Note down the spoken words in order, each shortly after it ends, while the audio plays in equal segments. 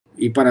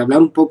Y para hablar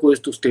un poco de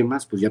estos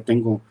temas, pues ya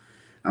tengo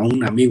a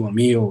un amigo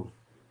mío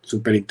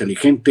súper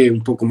inteligente,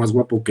 un poco más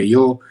guapo que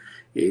yo,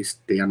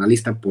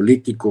 analista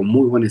político,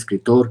 muy buen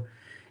escritor,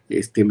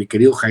 mi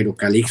querido Jairo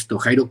Calixto.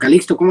 Jairo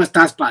Calixto, ¿cómo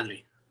estás,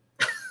 padre?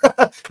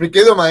 Mi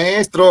querido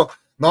maestro,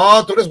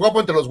 no, tú eres guapo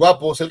entre los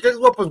guapos, el que es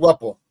guapo es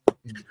guapo.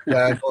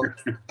 Ya,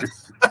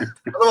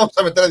 no vamos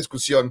a meter a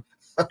discusión.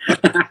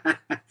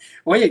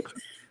 Oye,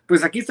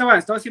 pues aquí estaba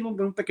haciendo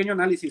un pequeño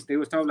análisis, te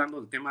digo, estaba hablando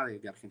del tema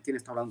de Argentina,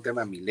 estaba hablando del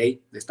tema de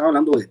Milei, estaba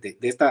hablando de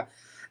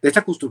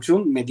esta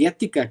construcción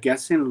mediática que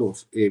hacen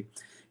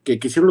que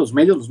hicieron los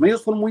medios. Los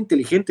medios fueron muy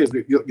inteligentes.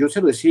 Yo se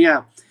lo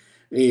decía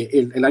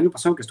el año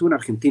pasado que estuve en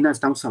Argentina,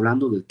 estamos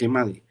hablando del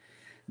tema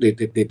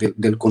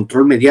del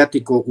control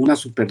mediático, una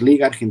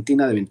Superliga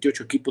Argentina de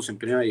 28 equipos en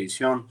primera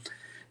división,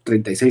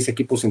 36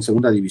 equipos en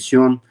segunda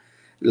división,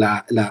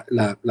 la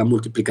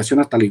multiplicación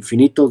hasta el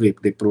infinito de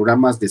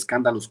programas de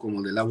escándalos como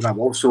el de Laura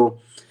Bozzo,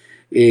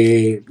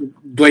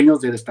 dueños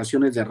de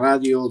estaciones de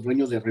radio,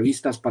 dueños de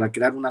revistas para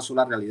crear una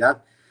sola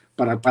realidad,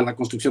 para la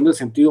construcción del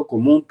sentido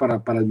común,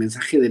 para el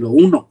mensaje de lo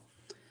uno,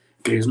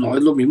 que no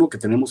es lo mismo que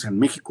tenemos en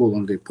México,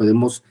 donde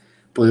podemos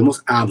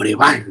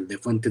abrevar de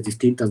fuentes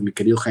distintas, mi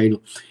querido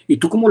Jairo. ¿Y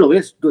tú cómo lo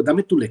ves?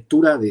 Dame tu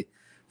lectura de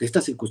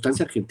esta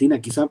circunstancia argentina,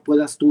 quizá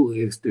puedas tú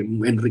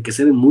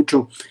enriquecer en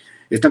mucho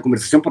esta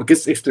conversación, porque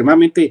es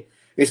extremadamente,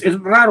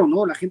 es raro,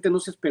 ¿no? La gente no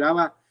se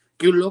esperaba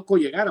que un loco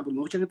llegara, porque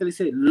mucha gente le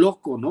dice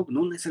loco, ¿no?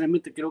 No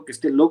necesariamente creo que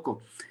esté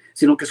loco,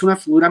 sino que es una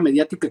figura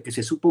mediática que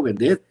se supo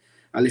vender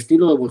al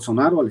estilo de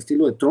Bolsonaro, al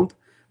estilo de Trump,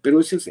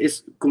 pero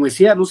es como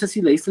decía, no sé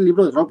si leíste el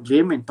libro de Rob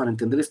Yemen para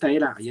entender esta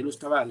era, ayer lo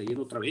estaba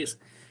leyendo otra vez,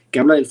 que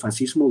habla del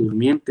fascismo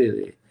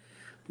durmiente,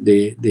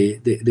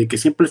 de que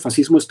siempre el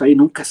fascismo está ahí,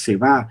 nunca se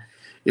va,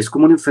 es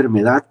como una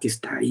enfermedad que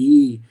está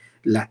ahí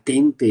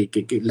latente,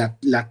 que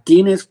la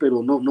tienes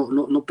pero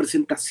no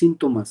presenta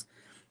síntomas,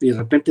 y de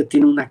repente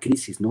tiene una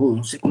crisis,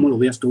 no sé cómo lo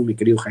veas tú, mi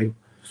querido Jairo.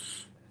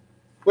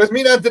 Pues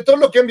mira, ante todo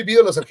lo que han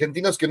vivido los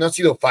argentinos, que no ha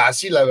sido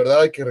fácil, la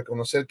verdad hay que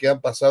reconocer que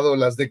han pasado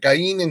las de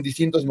Caín en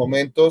distintos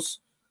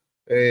momentos,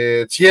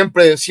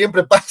 siempre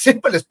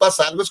les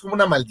pasa algo, es como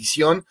una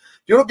maldición.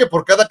 Yo creo que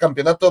por cada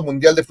campeonato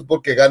mundial de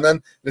fútbol que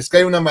ganan, les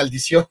cae una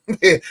maldición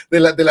de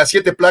las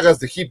 7 plagas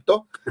de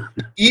Egipto,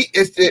 y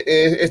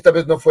esta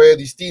vez no fue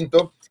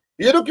distinto.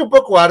 Y yo creo que un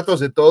poco hartos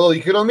de todo,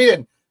 dijeron,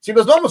 miren, si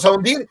nos vamos a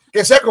hundir,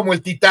 que sea como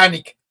el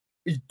Titanic,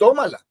 y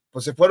tómala,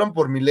 pues se fueron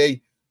por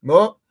Milei,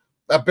 ¿no?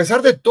 A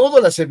pesar de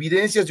todas las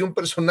evidencias de un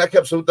personaje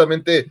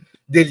absolutamente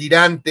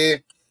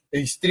delirante,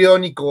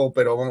 histriónico,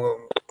 pero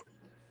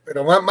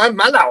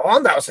mala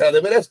onda, o sea, de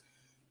veras,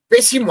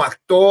 pésimo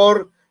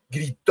actor,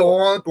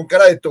 gritón, con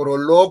cara de toro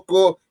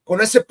loco,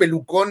 con ese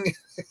pelucón,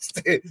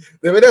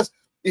 de veras,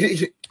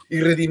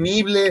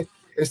 irredimible,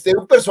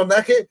 un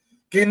personaje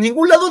que en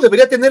ningún lado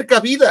debería tener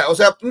cabida, o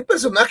sea, un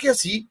personaje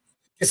así,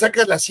 que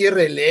saca la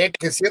sierra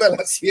que cierra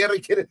la sierra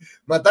y quiere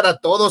matar a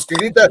todos, que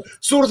grita,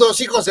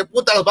 zurdos, hijos de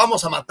puta, los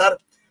vamos a matar.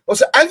 O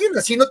sea, alguien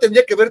así no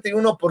tendría que haber tenido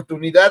una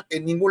oportunidad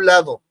en ningún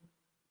lado,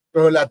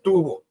 pero la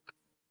tuvo.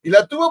 Y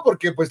la tuvo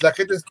porque pues la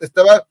gente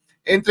estaba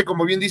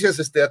como bien dices,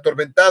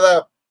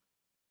 atormentada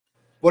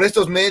por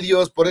estos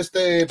medios, por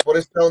esta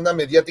onda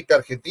mediática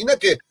argentina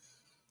que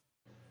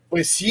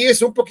pues sí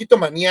es un poquito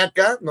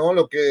maníaca, ¿no?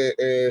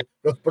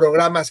 Los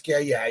programas que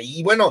hay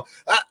ahí. Bueno,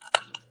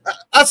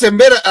 hacen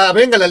ver a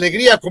Venga la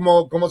Alegría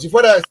como si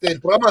fuera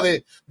el programa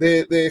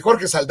de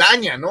Jorge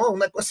Saldaña, ¿no?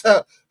 Una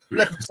cosa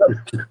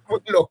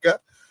muy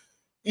loca.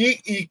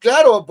 Y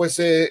claro,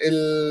 pues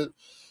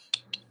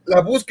la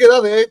búsqueda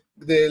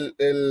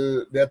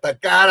de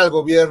atacar al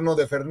gobierno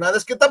de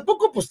Fernández, que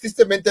tampoco, pues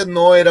tristemente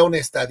no era un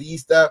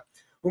estadista,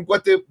 un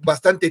cuate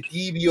bastante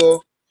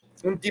tibio,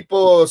 un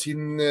tipo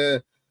sin...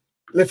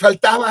 le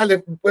faltaba,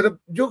 bueno,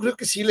 yo creo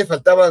que sí le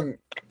faltaban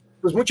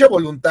pues mucha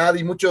voluntad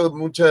y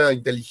mucha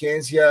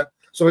inteligencia,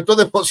 sobre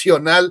todo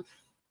emocional.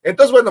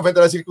 Entonces, bueno, frente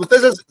a las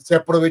circunstancias se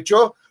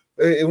aprovechó,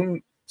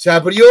 se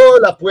abrió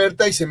la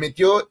puerta y se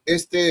metió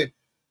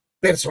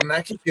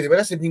personaje que de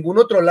veras en ningún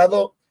otro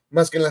lado,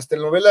 más que en las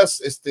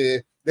telenovelas,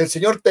 del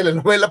señor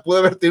telenovela pudo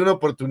haber tenido una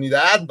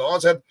oportunidad, ¿no?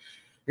 O sea,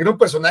 era un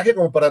personaje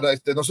como para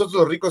nosotros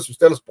los ricos y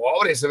ustedes los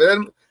pobres, se ve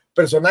un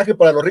personaje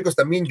para los ricos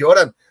también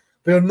lloran,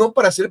 pero no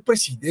para ser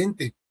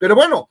presidente. Pero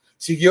bueno,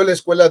 siguió la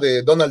escuela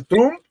de Donald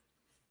Trump,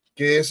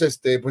 que es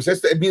pues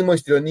mismo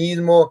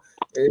histrionismo,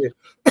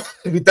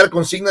 evitar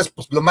consignas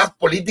pues lo más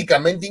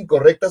políticamente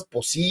incorrectas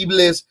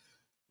posibles,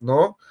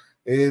 ¿no?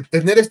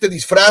 Tener este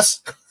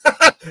disfraz,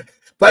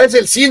 parece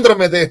el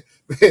síndrome de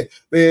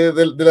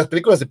las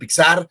películas de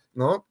Pixar,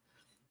 ¿no?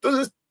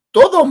 Entonces,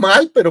 todo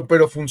mal,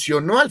 pero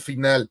funcionó al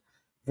final.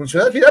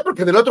 Funcionó al final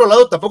porque del otro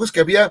lado tampoco es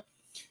que había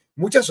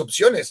muchas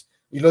opciones.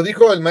 Y lo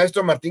dijo el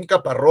maestro Martín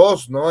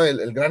Caparrós, ¿no?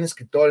 El gran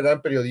escritor, el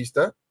gran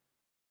periodista.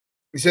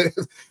 Dice,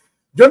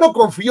 yo no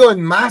confío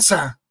en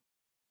Massa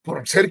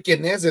por ser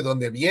quien es, de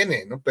donde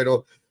viene, ¿no?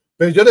 Pero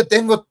yo le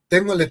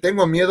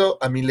tengo miedo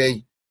a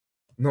Milei,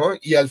 ¿no?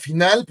 Y al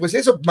final, pues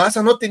eso,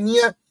 Massa no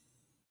tenía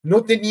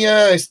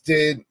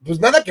pues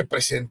nada que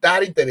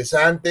presentar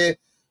interesante,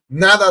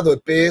 nada de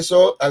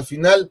peso. Al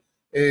final,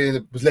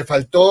 pues le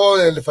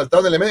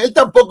faltaron elementos. Él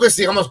tampoco es,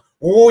 digamos,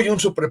 un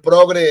super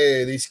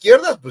progre de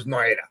izquierdas, pues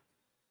no era,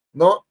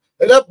 ¿no?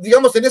 Era,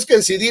 digamos, tenías que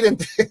decidir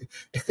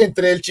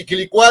entre el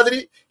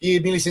Chiquilicuadri y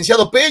mi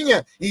licenciado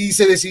Peña, y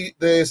se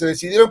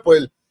decidieron por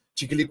el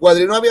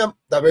Chiquilicuadri. No había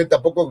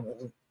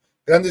tampoco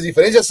grandes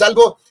diferencias,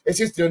 salvo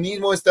ese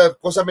histrionismo, esta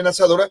cosa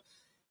amenazadora,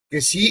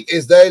 que sí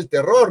da el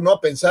terror,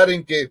 ¿no? Pensar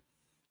en que,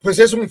 pues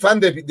es un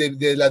fan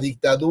de la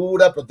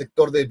dictadura,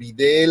 protector de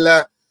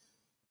Videla.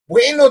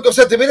 Bueno, o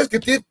sea, de veras que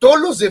tiene todos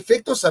los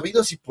defectos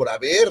sabidos y por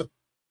haber,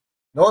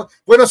 ¿no?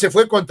 Bueno, se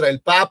fue contra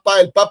el Papa,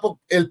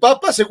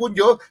 según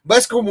yo, va a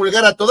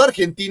excomulgar a toda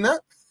Argentina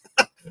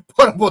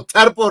por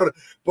votar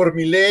por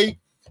Milei.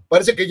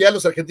 Parece que ya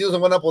los argentinos no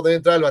van a poder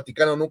entrar al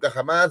Vaticano nunca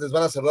jamás, les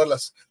van a cerrar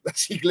las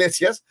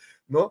iglesias,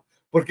 ¿no?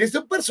 Porque es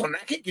un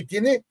personaje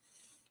que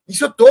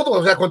hizo todo,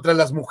 o sea, contra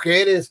las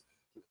mujeres,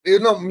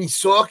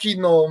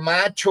 misógino,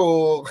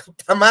 macho,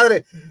 puta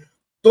madre,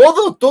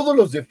 todos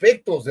los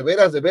defectos, de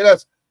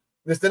veras,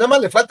 nada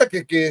más le falta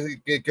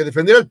que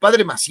defendiera al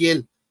padre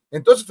Maciel.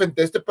 Entonces,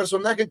 frente a este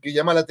personaje que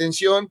llama la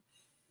atención,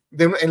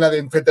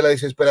 frente a la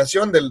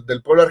desesperación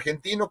del pueblo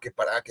argentino, que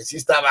sí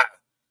estaba,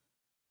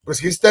 pues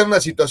sí está en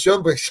una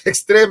situación pues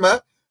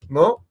extrema,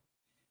 ¿no?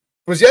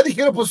 Pues ya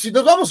dijeron, pues si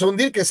nos vamos a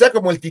hundir, que sea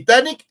como el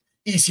Titanic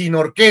y sin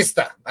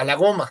orquesta, a la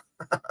goma.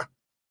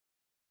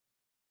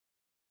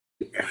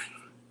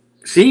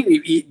 Sí,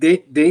 y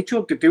de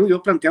hecho, que tengo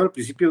yo planteado al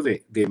principio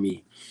de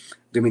mi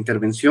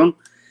intervención,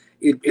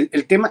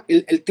 el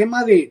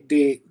tema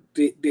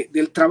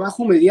del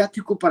trabajo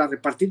mediático para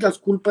repartir las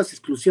culpas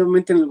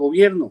exclusivamente en el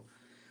gobierno.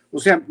 O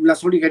sea,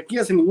 las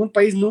oligarquías en ningún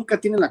país nunca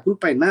tienen la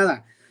culpa de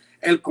nada.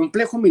 El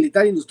complejo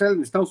militar industrial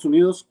en Estados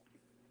Unidos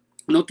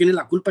no tiene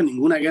la culpa en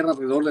ninguna guerra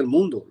alrededor del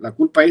mundo. La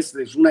culpa es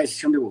una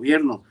decisión de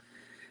gobierno.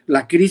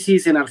 La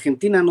crisis en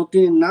Argentina no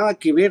tiene nada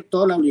que ver,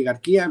 toda la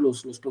oligarquía,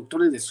 los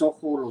productores de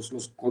sojo,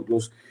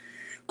 los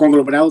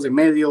conglomerados de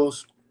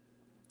medios,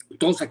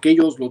 todos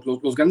aquellos,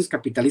 los grandes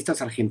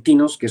capitalistas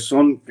argentinos que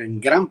son en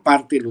gran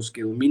parte los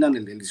que dominan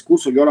el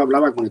discurso. Yo ahora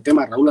hablaba con el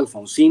tema de Raúl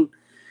Alfonsín,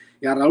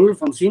 y a Raúl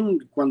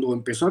Alfonsín, cuando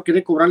empezó a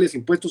querer cobrarles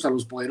impuestos a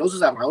los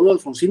poderosos, a Raúl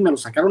Alfonsín me lo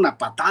sacaron a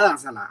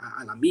patadas a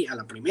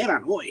la primera,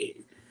 ¿no?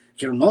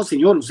 Dijeron, no,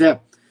 señor, o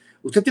sea,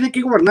 usted tiene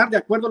que gobernar de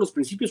acuerdo a los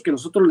principios que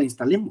nosotros le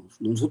instalemos.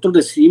 Nosotros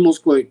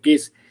decidimos qué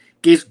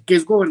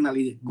es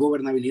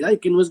gobernabilidad y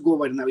qué no es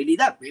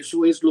gobernabilidad.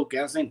 Eso es lo que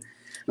hacen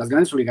las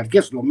grandes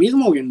oligarquías. Lo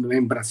mismo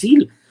en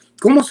Brasil.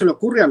 ¿Cómo se le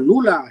ocurre a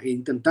Lula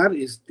intentar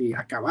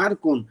acabar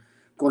con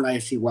la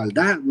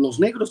desigualdad? Los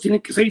negros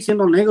tienen que seguir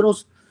siendo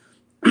negros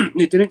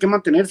y tienen que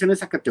mantenerse en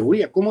esa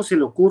categoría. ¿Cómo se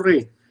le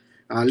ocurre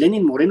a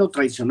Lenin Moreno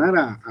traicionar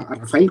a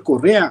Rafael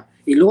Correa?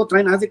 Y luego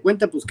haz de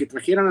cuenta, pues que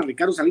trajeran a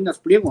Ricardo Salinas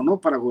Pliego, ¿no?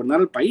 Para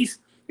gobernar el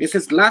país. Ese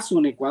es Lazo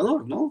en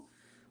Ecuador, ¿no?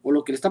 O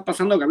lo que le está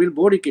pasando a Gabriel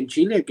Boric en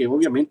Chile, que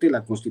obviamente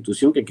la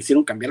constitución que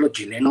quisieron cambiar los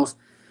chilenos,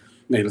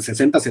 del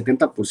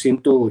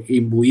 60-70%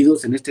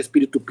 imbuidos en este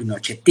espíritu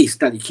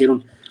pinochetista,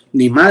 dijeron,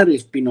 ni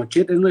madres,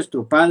 Pinochet es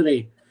nuestro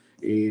padre,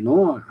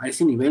 ¿no? A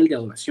ese nivel de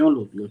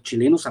adoración, los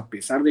chilenos, a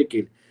pesar de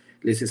que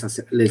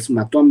les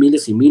mató a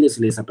miles y miles,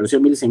 les desapareció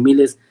a miles y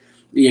miles,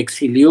 y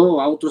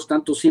exilió a otros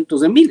tantos cientos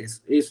de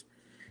miles. Es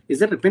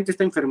de repente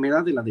esta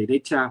enfermedad de la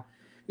derecha,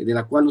 de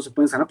la cual no se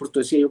pueden sanar. Por esto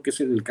decía yo que es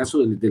el caso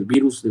del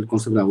virus, del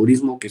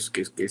conservadurismo, que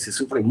se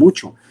sufre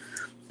mucho.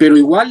 Pero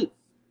igual,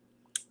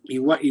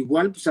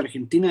 pues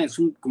Argentina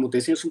como te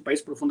decía, es un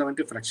país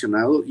profundamente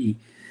fraccionado y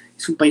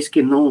es un país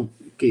que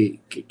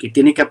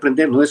tiene que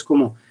aprender, ¿no? Es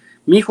como,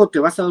 mi hijo, te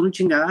vas a dar un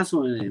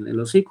chingadazo en el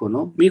hocico,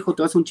 ¿no? Mi hijo,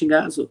 te vas a dar un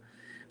chingadazo.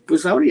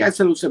 Pues ahora ya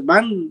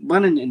van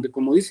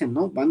como dicen,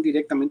 ¿no? Van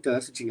directamente a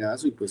darse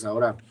chingadazo y pues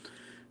ahora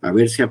a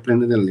ver si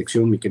aprenden de la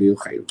lección, mi querido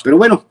Jairo. Pero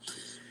bueno,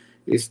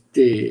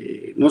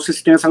 no sé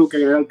si tienes algo que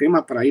agregar al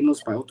tema para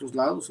irnos para otros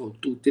lados o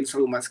tú tienes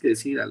algo más que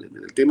decir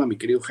del tema, mi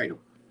querido Jairo.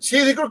 Sí,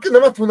 yo creo que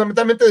nada más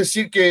fundamentalmente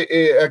decir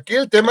que aquí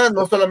el tema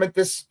no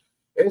solamente es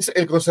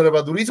el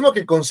conservadurismo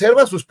que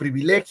conserva sus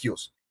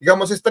privilegios.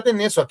 Digamos, están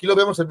en eso. Aquí lo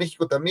vemos en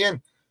México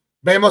también.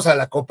 Vemos a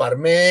la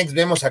Coparmex,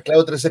 vemos a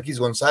Claudio 3X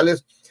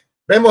González,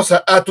 vemos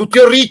a tu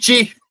tío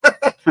Richie.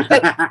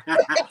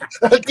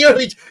 Al tío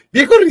Richie.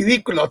 Viejo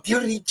ridículo, tío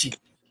Richie.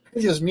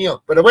 Dios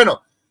mío. Pero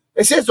bueno,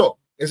 es eso.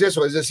 Es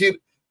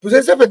decir, pues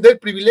es defender el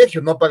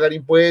privilegio, no pagar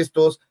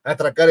impuestos,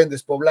 atracar en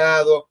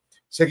despoblado,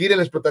 seguir en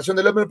la explotación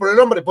del hombre por el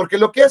hombre, porque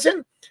lo que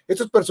hacen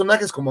estos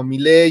personajes como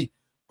Milei,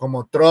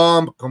 como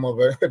Trump, como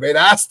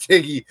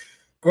Verástegui,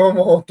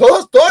 como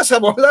toda esa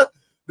bola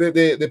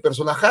de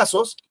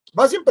personajazos,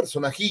 más bien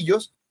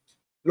personajillos,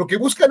 lo que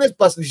buscan es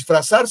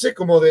disfrazarse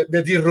como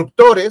de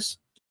disruptores,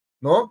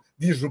 ¿no?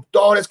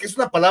 Disruptores, que es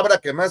una palabra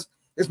que más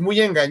es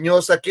muy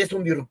engañosa. ¿Qué es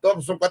un disruptor?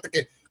 Pues un cuate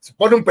que se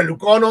pone un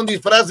pelucón o un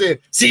disfraz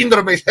de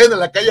síndrome y sale en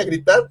la calle a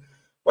gritar.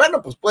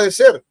 Bueno, pues puede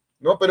ser,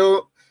 ¿no?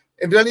 Pero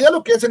en realidad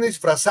lo que hacen es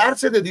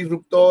disfrazarse de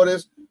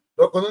disruptores,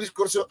 ¿no? Con un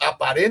discurso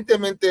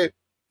aparentemente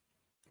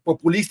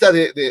populista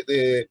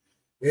de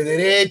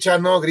derecha,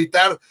 ¿no?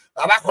 Gritar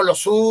abajo los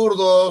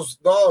zurdos,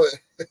 ¿no?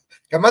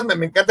 Que además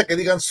me encanta que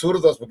digan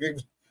zurdos, porque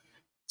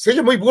se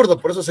oye muy burdo,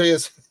 por eso se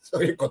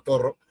oye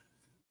cotorro,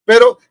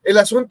 pero el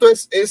asunto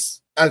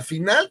es al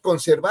final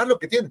conservar lo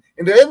que tienen.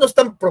 En realidad no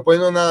están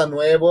proponiendo nada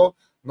nuevo,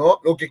 ¿no?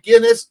 Lo que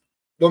quieren es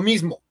lo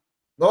mismo,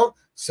 ¿no?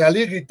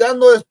 Salir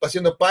gritando,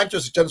 haciendo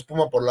panchos, echando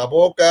espuma por la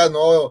boca,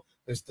 ¿no?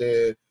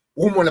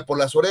 Humo por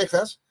las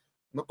orejas,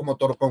 ¿no? Como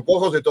con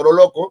ojos de toro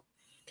loco,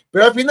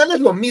 pero al final es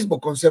lo mismo,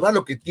 conservar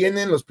lo que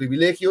tienen, los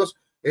privilegios,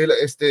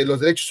 los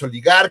derechos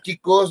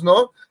oligárquicos,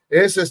 ¿no?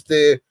 Es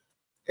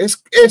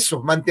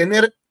eso,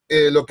 mantener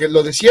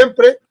lo de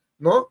siempre,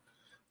 ¿no?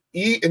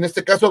 Y en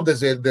este caso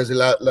desde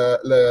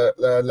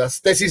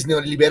las tesis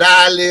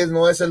neoliberales,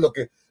 ¿no? Eso es lo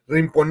que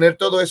reimponer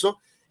todo eso.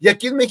 Y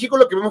aquí en México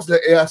lo que vemos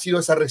ha sido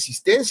esa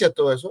resistencia a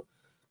todo eso.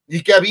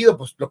 ¿Y qué ha habido?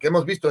 Pues lo que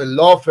hemos visto, el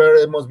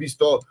lawfare, hemos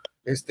visto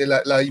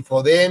la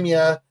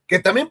infodemia, que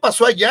también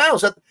pasó allá, o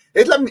sea,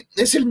 es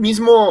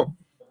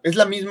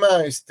la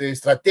misma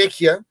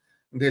estrategia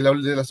de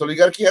las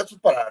oligarquías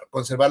pues, para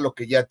conservar lo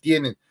que ya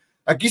tienen.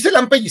 Aquí se la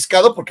han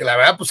pellizcado porque la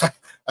verdad, pues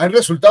han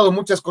resultado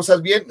muchas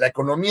cosas bien. La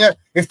economía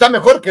está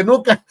mejor que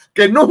nunca,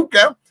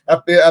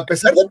 a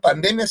pesar de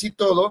pandemias y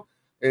todo.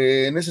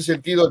 En ese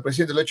sentido, el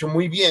presidente lo ha hecho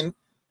muy bien,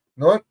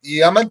 ¿no?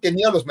 Y ha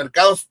mantenido los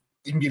mercados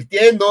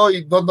invirtiendo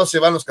y no se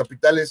van los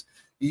capitales.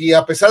 Y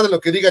a pesar de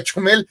lo que diga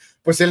Chumel,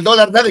 pues el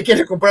dólar, nadie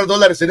quiere comprar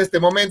dólares en este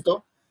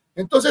momento.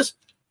 Entonces,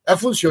 ha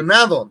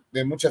funcionado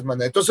de muchas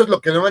maneras. Entonces, lo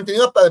que lo ha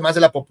mantenido, además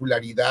de la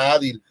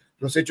popularidad y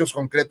los hechos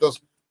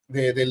concretos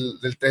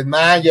del Tren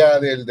Maya,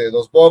 de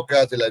Dos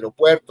Bocas, del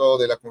aeropuerto,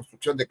 de la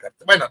construcción de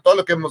cartas, bueno, todo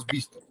lo que hemos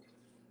visto.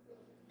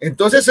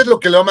 Entonces es lo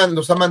que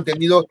los ha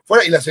mantenido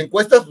fuera, y las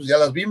encuestas, pues ya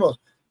las vimos,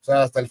 o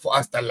sea,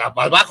 hasta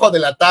abajo de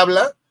la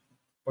tabla,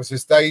 pues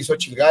está ahí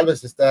Xochitl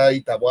Gálvez, está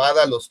ahí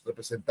Taboada, los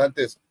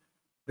representantes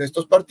de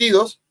estos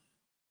partidos,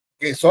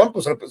 que son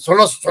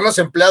los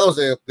empleados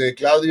de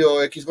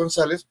Claudio X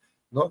González,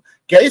 ¿no?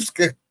 Que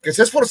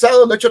se ha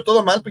esforzado, lo ha hecho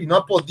todo mal, y no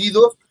ha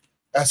podido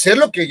hacer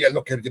lo que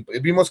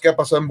vimos que ha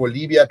pasado en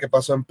Bolivia, que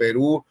pasó en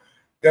Perú,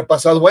 que ha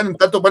pasado,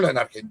 en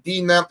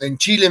Argentina, en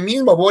Chile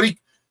mismo, Boric,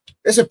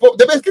 es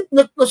que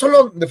no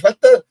solo le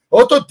falta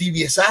otro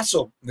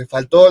tibiezazo,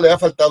 le ha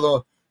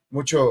faltado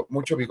mucho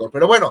vigor,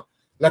 pero bueno,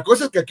 la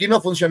cosa es que aquí no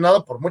ha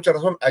funcionado por mucha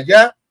razón.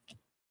 Allá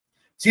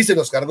sí se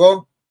los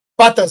cargó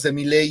patas de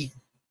Milei.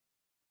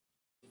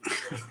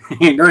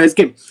 No, es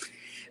que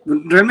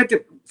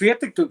realmente,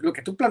 fíjate lo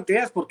que tú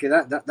planteas, porque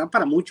da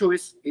para mucho,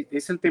 es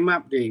el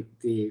tema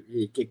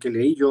que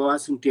leí yo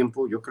hace un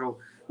tiempo, yo creo,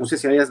 no sé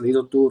si hayas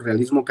leído tu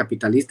Realismo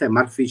Capitalista de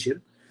Mark Fisher.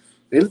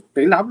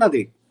 Él habla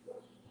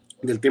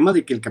del tema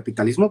de que el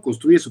capitalismo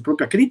construye su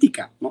propia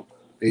crítica, ¿no?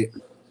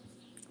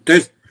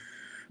 Entonces,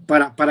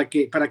 para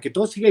que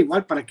todo siga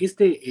igual, para que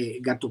este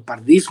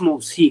gatopardismo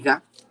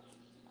siga,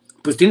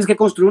 pues tienes que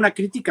construir una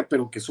crítica,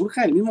 pero que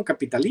surja del mismo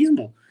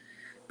capitalismo,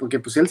 porque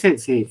pues él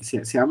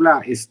se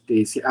habla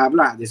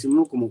de sí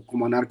mismo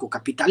como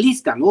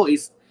anarcocapitalista, ¿no?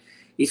 Es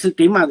el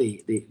tema del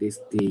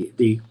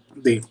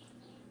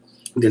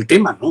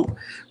tema, ¿no?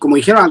 Como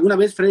dijeron alguna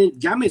vez Fred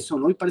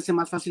Jameson, hoy parece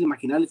más fácil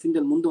imaginar el fin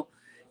del mundo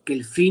que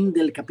el fin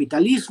del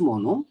capitalismo,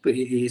 ¿no?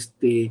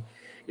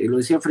 Lo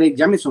decía Fred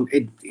Jameson,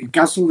 el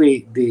caso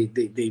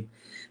de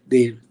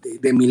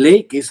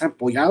Milei, que es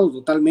apoyado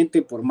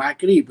totalmente por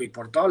Macri y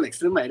por toda la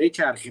extrema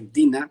derecha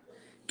argentina,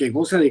 que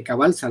goza de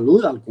cabal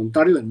salud. Al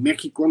contrario, en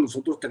México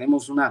nosotros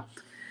tenemos una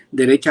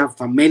derecha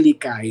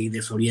famélica y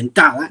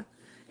desorientada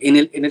en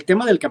el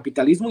tema del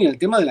capitalismo y en el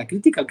tema de la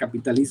crítica al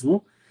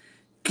capitalismo,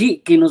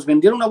 que nos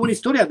vendieron una buena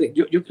historia.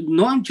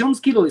 Noam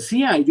Chomsky lo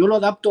decía, y yo lo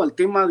adapto al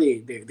tema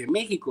de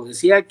México.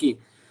 Decía que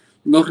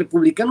los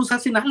republicanos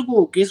hacen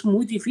algo que es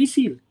muy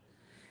difícil,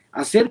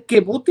 hacer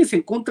que votes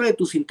en contra de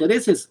tus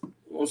intereses.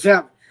 O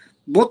sea,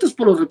 votes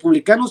por los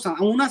republicanos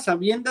a unas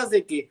sabiendas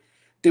de que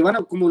te van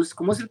a, como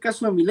es el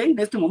caso de Milei en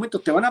este momento,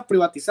 te van a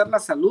privatizar la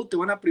salud, te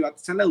van a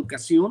privatizar la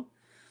educación,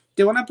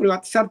 te van a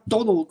privatizar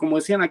todo, como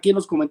decían aquí en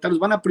los comentarios,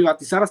 van a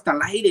privatizar hasta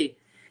el aire.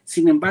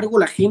 Sin embargo,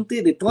 la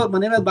gente de todas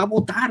maneras va a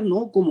votar,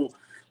 ¿no? Como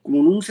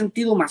en un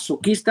sentido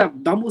masoquista,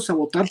 vamos a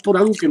votar por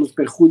algo que nos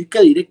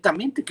perjudica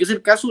directamente, que es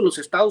el caso de los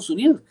Estados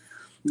Unidos.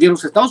 De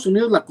los Estados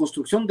Unidos, la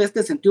construcción de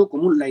este sentido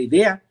común, la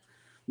idea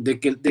de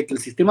que el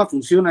sistema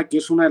funciona, que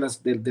es una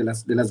de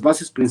las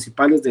bases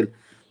principales de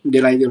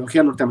la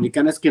ideología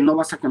norteamericana, es que no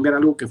vas a cambiar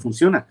algo que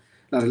funciona.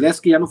 La realidad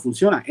es que ya no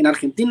funciona. En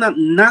Argentina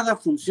nada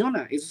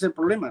funciona, ese es el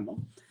problema, ¿no?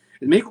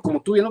 En México,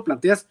 como tú bien lo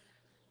planteas,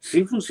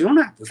 sí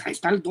funciona. Pues ahí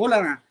está el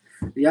dólar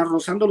ya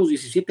rozando los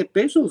 17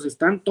 pesos,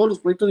 están todos los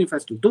proyectos de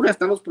infraestructura,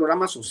 están los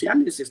programas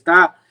sociales,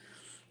 está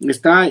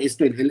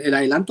el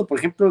adelanto, por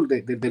ejemplo,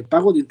 del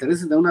pago de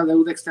intereses de una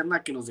deuda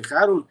externa que nos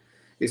dejaron,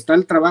 está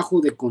el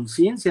trabajo de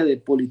conciencia, de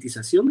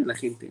politización de la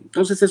gente.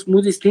 Entonces son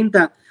muy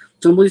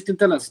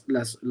distintas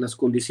las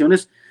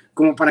condiciones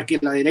como para que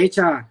la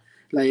derecha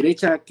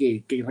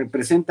que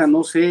representa,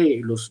 no sé,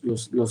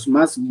 los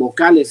más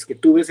vocales que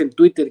tú ves en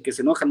Twitter, que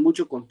se enojan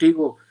mucho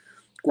contigo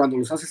cuando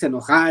los haces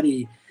enojar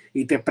y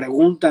te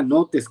preguntan,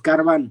 ¿no? Te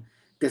escarban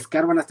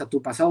hasta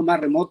tu pasado más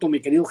remoto, mi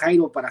querido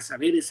Jairo, para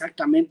saber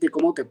exactamente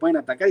cómo te pueden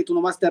atacar, y tú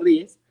nomás te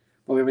ríes,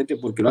 obviamente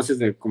porque lo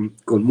haces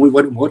con muy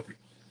buen humor.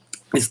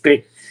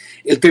 Este,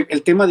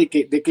 el tema de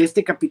que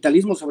este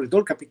capitalismo, sobre todo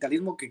el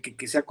capitalismo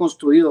que se ha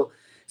construido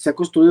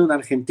en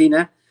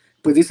Argentina,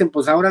 pues dicen,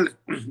 pues ahora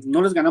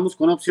no les ganamos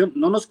con una opción,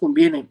 no nos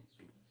conviene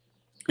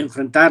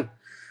enfrentar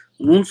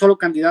un solo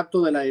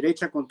candidato de la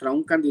derecha contra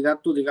un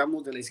candidato,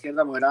 digamos, de la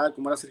izquierda moderada,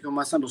 como era Sergio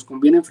Massa, nos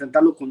conviene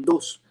enfrentarlo con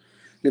dos.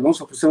 Le vamos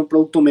a ofrecer un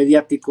producto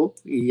mediático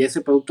y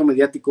ese producto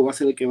mediático va a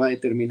ser el que va a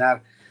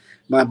determinar,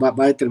 va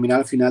a determinar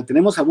al final.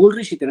 Tenemos a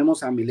Bullrich y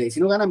tenemos a Milei. Si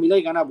no gana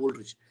Milei, gana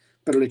Bullrich,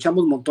 pero le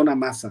echamos un montón a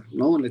Massa,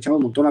 ¿no? Le echamos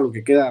un montón a lo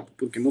que queda,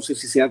 porque no sé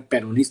si sea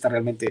peronista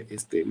realmente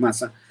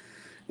Massa,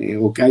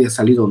 o que haya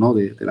salido, ¿no?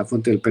 de la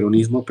fuente del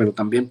peronismo, pero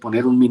también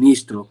poner un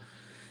ministro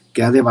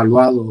que ha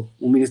devaluado,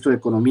 un ministro de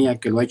Economía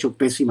que lo ha hecho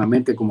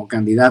pésimamente como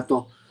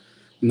candidato,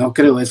 no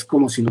creo, es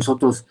como si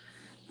nosotros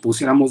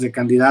pusiéramos de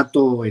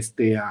candidato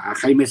a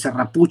Jaime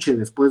Serrapuche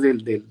después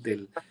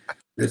del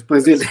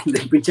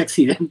pinche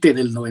accidente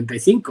del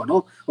 95,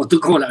 ¿no? ¿O tú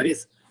cómo la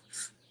ves?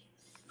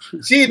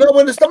 Sí, no,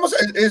 bueno,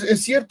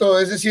 es cierto,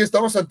 es decir,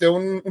 estamos ante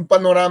un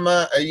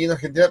panorama ahí en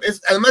Argentina.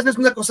 Además es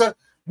una cosa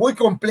muy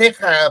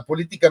compleja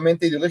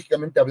políticamente,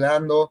 ideológicamente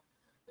hablando.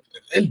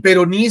 El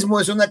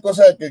peronismo es una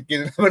cosa que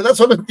la verdad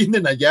solo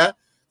entienden allá.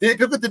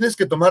 Creo que tienes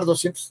que tomar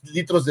 200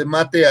 litros de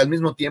mate al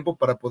mismo tiempo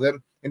para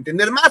poder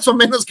entender más o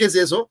menos qué es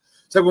eso.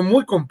 Es algo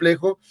muy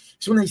complejo.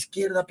 Es una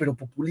izquierda, pero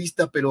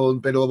populista, pero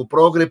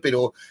progre,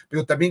 pero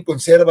también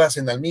conservas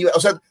en almíbar. O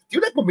sea,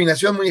 tiene una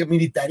combinación muy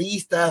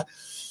militarista,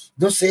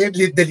 no sé,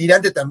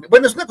 delirante también.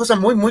 Bueno, es una cosa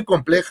muy, muy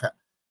compleja,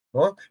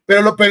 ¿no?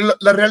 Pero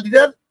la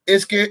realidad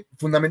es que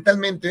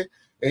fundamentalmente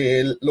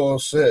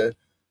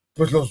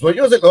pues los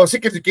dueños sí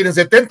que quienes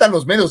detentan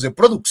los medios de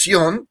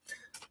producción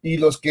y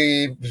los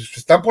que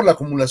están por la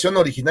acumulación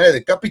originaria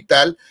de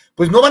capital,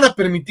 pues no van a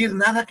permitir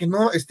nada que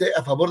no esté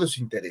a favor de sus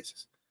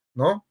intereses,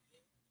 ¿no?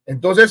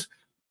 Entonces,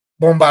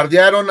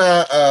 bombardearon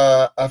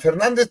a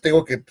Fernández,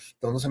 tengo que pues,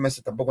 no se me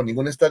hace tampoco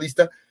ningún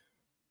estadista,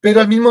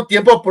 pero al mismo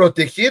tiempo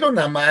protegieron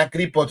a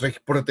Macri,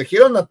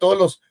 protegieron a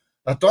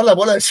toda la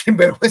bola de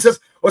sinvergüenzas.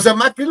 O sea,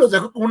 Macri los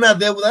dejó con una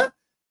deuda,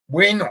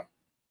 bueno,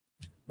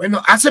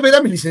 hace ver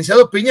a mi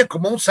licenciado Peña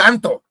como un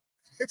santo,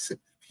 ese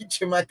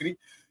pinche Macri.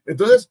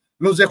 Entonces,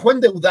 los dejó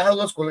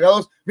endeudados,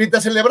 colgados,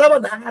 mientras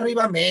celebraban,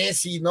 arriba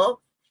Messi,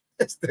 ¿no?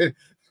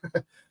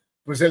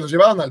 Pues se los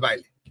llevaron al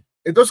baile.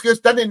 Entonces, que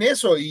están en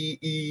eso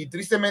y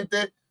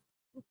tristemente,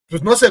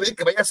 pues no se ve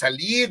que vaya a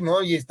salir,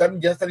 ¿no? Y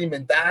ya están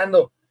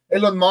inventando.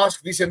 Elon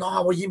Musk dice,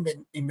 no, voy a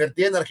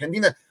invertir en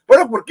Argentina.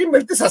 Bueno, ¿por qué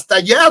inviertes hasta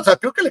allá? O sea,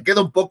 creo que le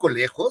queda un poco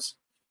lejos,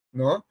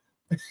 ¿no?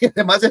 Y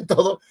además de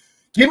todo,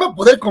 ¿quién va a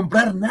poder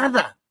comprar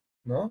nada?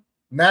 ¿No?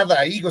 Nada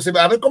ahí. O sea,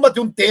 a ver, cómprate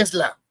un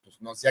Tesla. Pues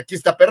no sé, aquí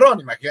está perrón,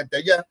 imagínate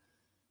allá,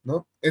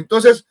 ¿no?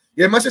 Entonces,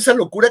 y además esa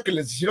locura que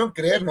les hicieron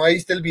creer, ¿no? Ahí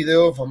está el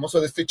video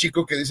famoso de este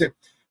chico que dice,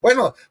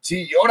 bueno,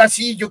 si ahora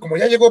sí, yo como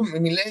ya llegó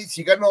mi ley,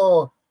 si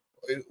gano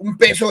un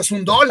peso es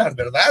 $1,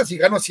 ¿verdad? Si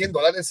gano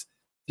 $100,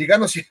 si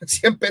gano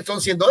 100 pesos son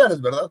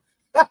 $100, ¿verdad?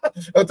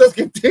 Entonces,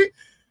 gente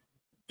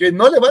que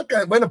no le va a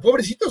caer, bueno,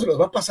 pobrecito se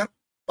los va a pasar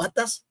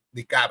patas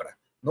de cabra,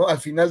 ¿no? Al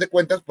final de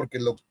cuentas, porque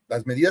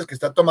las medidas que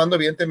está tomando,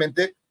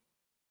 evidentemente,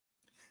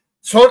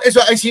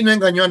 eso ahí sí no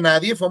engañó a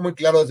nadie, fue muy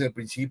claro desde el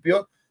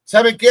principio.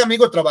 ¿Sabe qué,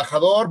 amigo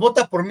trabajador?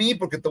 Vota por mí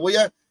porque te voy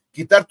a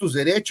quitar tus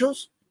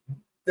derechos,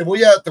 te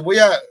voy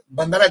a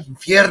mandar al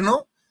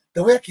infierno,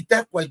 te voy a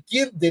quitar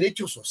cualquier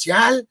derecho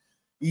social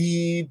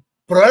y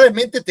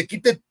probablemente te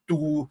quite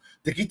tu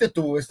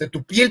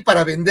piel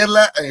para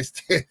venderla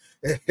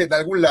en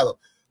algún lado,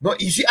 ¿no?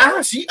 Y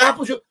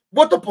pues yo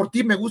voto por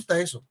ti, me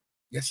gusta eso.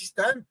 Y así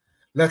están.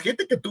 La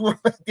gente que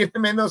tiene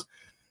menos,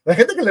 la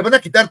gente que le van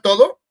a quitar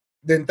todo,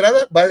 de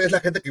entrada, es la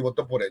gente que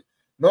votó por él,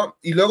 ¿no?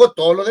 Y luego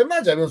todo lo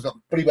demás, ya vemos,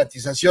 ¿no?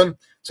 Privatización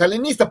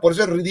salinista, por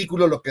eso es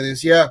ridículo lo que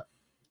decía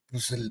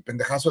pues, el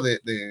pendejazo de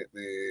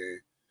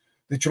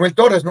Chumel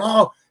Torres,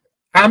 no,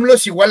 AMLO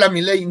es igual a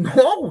Milei,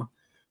 no,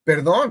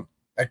 perdón,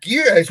 aquí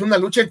es una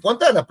lucha en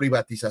contra de la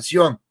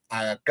privatización,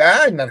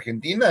 acá en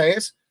Argentina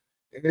es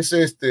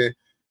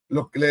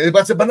lo que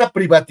van a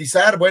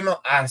privatizar,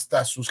 bueno,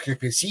 hasta sus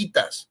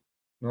jefecitas,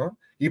 ¿no?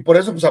 Y por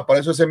eso pues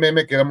apareció ese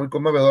meme que era muy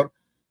conmovedor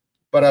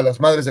para las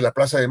madres de la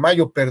Plaza de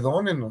Mayo,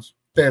 perdónenos,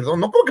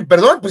 no como que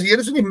perdón, pues si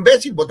eres un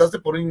imbécil, votaste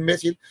por un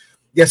imbécil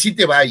y así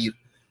te va a ir.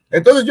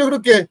 Entonces yo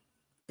creo que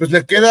pues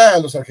le queda a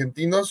los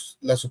argentinos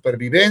la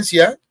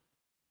supervivencia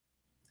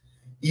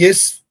y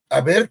es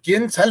a ver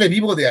quién sale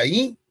vivo de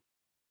ahí.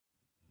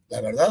 La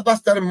verdad va a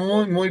estar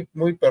muy, muy,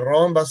 muy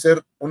perrón, va a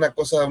ser una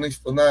cosa,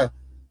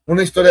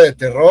 una historia de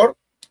terror,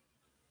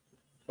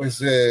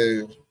 pues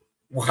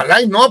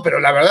ojalá y no,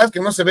 pero la verdad es que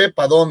no se ve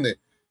para dónde,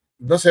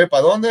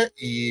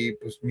 y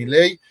pues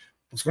Milei,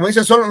 pues como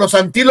dicen, son los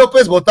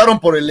antílopes votaron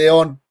por el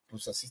león,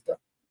 pues así está.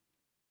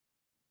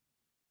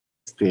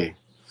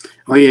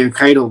 Oye,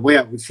 Jairo,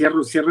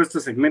 cierro este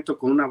segmento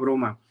con una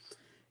broma.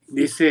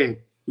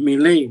 Dice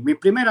Milei, mi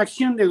primera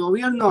acción de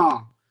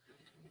gobierno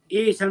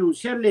es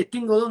anunciarles,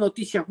 tengo dos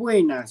noticias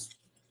buenas,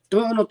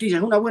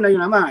 una buena y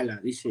una mala,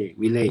 dice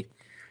Milei.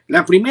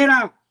 La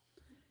primera,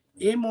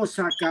 hemos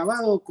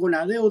acabado con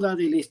la deuda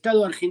del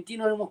Estado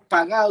argentino, hemos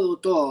pagado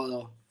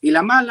todo. Y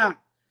la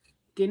mala,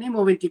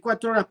 tenemos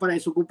 24 horas para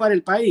desocupar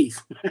el país.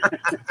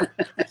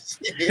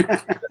 Sí.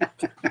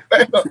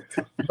 Bueno,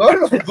 no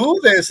lo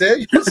dudes,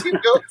 ¿eh?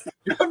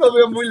 Yo no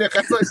veo muy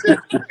lejano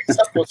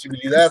esa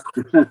posibilidad.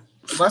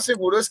 Lo más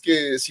seguro es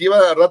que si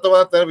a rato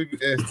van a estar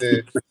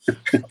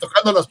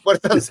tocando las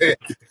puertas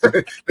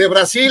de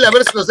Brasil, a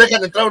ver si nos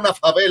dejan entrar a una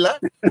favela,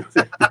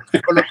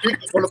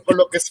 con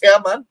lo que se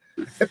aman.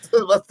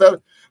 Entonces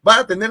van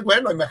a tener,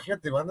 bueno,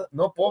 imagínate,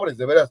 no, pobres,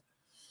 de veras.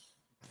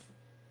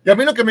 Y a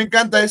mí lo que me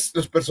encanta es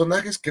los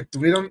personajes que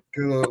pueden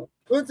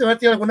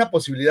tener alguna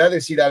posibilidad de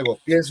decir algo.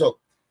 Pienso,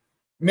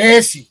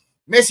 Messi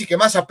que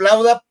más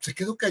aplauda, se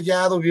quedó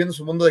callado viviendo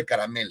su mundo de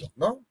caramelo,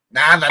 ¿no?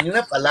 Nada, ni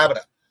una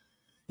palabra.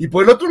 Y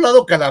por el otro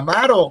lado,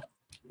 Calamaro,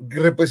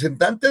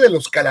 representante de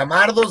los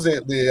calamardos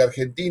de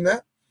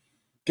Argentina,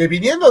 que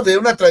viniendo de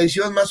una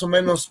tradición más o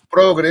menos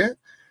progre,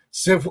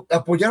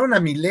 apoyaron a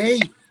Milei.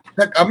 O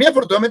sea, a mí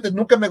afortunadamente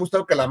nunca me ha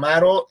gustado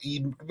Calamaro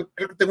y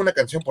creo que tengo una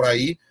canción por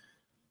ahí,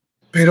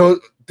 pero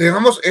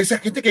tenemos esa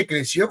gente que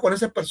creció con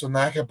ese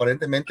personaje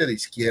aparentemente de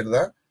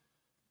izquierda,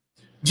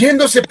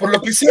 yéndose por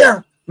lo que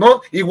sea,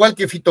 ¿no? Igual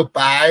que Fito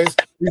Páez,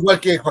 igual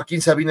que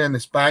Joaquín Sabina en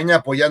España,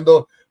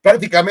 apoyando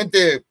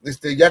prácticamente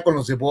ya con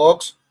los de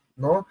Vox,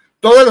 ¿no?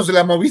 Todos los de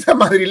la movida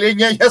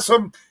madrileña ya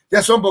son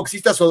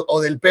boxistas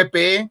o del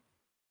PP.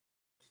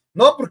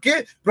 ¿No? ¿Por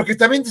qué? Porque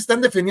también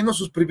están defendiendo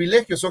sus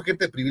privilegios, son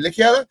gente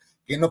privilegiada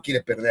que no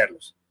quiere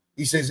perderlos.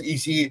 Y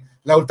si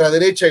la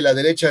ultraderecha y la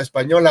derecha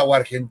española o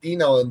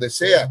argentina o donde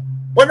sea,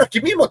 bueno, aquí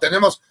mismo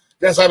tenemos,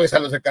 ya sabes, a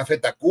los de Café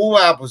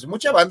Tacuba, pues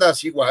mucha banda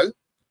así igual,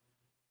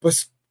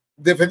 pues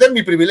defender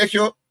mi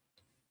privilegio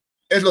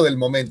es lo del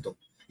momento.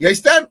 Y ahí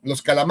están,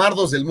 los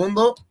calamardos del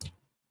mundo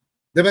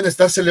deben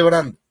estar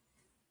celebrando.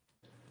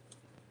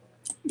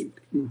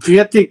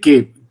 Fíjate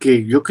que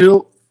yo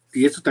creo,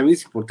 y esto también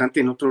es importante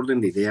en otro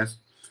orden de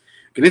ideas,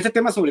 que en este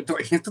tema, sobre todo,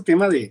 en este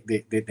tema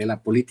de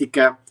la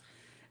política,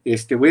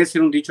 voy a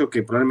decir un dicho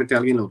que probablemente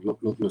alguien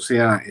lo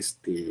sea,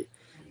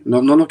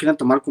 no lo quieran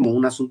tomar como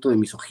un asunto de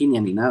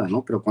misoginia ni nada,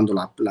 ¿no? Pero cuando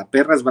la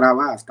perra es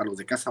brava, hasta los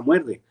de casa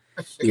muerde.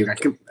 ¿Y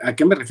a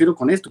qué me refiero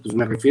con esto? Pues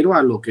me refiero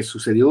a lo que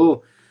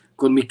sucedió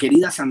con mi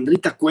querida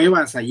Sandrita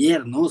Cuevas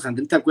ayer, ¿no?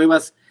 Sandrita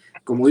Cuevas,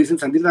 como dicen,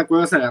 Sandrita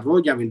Cuevas agarró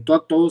y aventó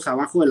a todos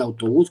abajo del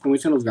autobús, como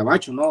dicen los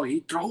gabachos, ¿no?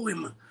 Y throw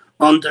him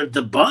under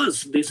the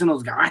bus, dicen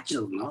los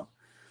gabachos, ¿no?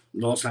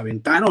 Los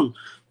aventaron.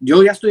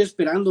 Yo ya estoy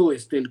esperando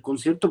el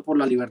concierto por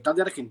la libertad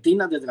de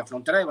Argentina desde la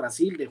frontera de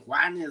Brasil, de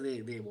Juanes,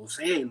 de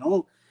Bosé,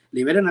 ¿no?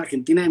 Liberen a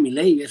Argentina de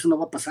Milei, eso no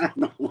va a pasar,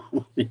 ¿no?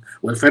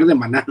 O el Fer de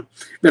Maná.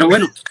 Pero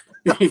bueno.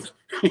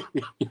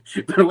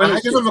 Pero bueno,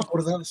 yo no me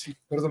acordaba, sí,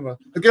 perdón.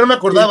 Es que no me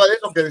acordaba de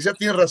eso que decía,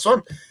 tienes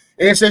razón.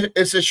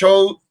 Ese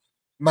show,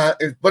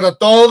 bueno,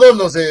 todos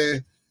los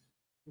de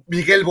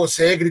Miguel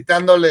Bosé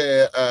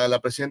gritándole a la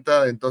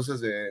presidenta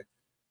entonces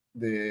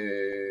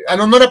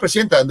no era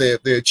presidenta,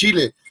 de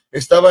Chile,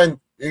 estaba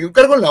en un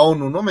cargo en la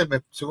ONU, ¿no?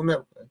 Según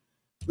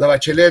la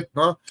Bachelet,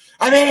 ¿no?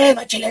 A ver,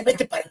 Bachelet,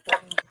 vete para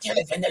acá, yo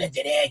defiendo los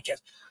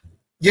derechos.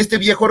 Y este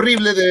viejo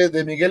horrible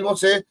de Miguel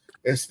Bosé,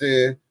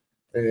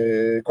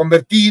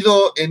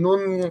 convertido en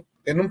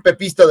un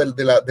pepista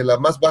de la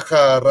más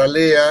baja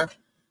ralea.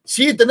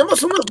 Sí,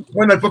 tenemos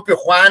el propio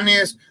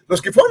Juanes,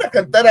 los que fueron a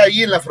cantar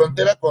ahí en la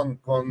frontera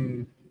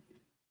con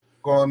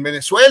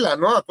Venezuela,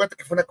 ¿no? Acuérdate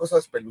que fue una cosa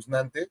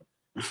espeluznante.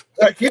 O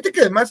sea, gente que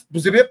además,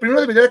 pues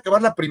primero debería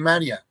acabar la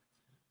primaria.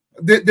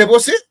 De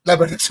Bosé, la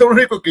verdad es lo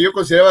único que yo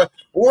consideraba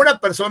una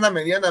persona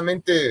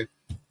medianamente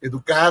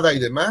educada y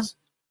demás.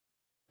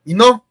 Y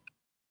no,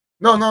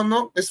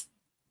 es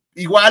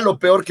igual o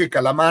peor que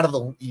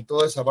Calamardo y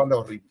toda esa banda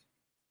horrible.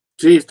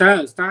 Sí,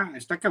 está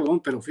cabrón,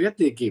 pero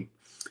fíjate que,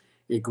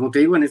 como te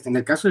digo, en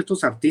el caso de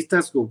estos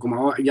artistas,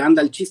 como ya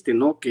anda el chiste,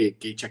 ¿no? Que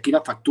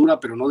Shakira factura,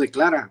 pero no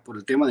declara, por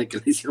el tema de que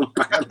le hicieron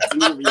pagar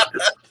 $5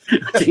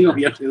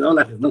 millones,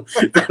 ¿no?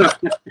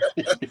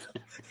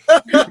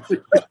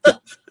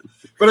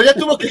 Pero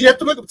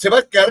se va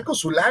a quedar con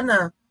su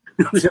lana.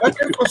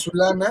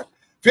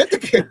 Fíjate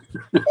que,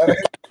 a ver,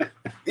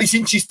 y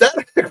sin chistar,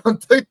 con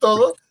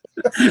todo.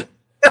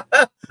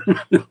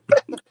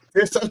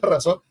 Esa es la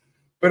razón.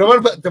 Pero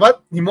bueno,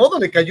 ni modo,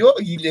 le cayó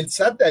y el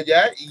SAT de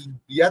allá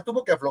y ya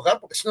tuvo que aflojar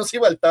porque si no se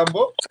iba al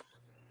tambo,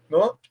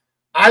 ¿no?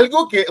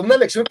 Una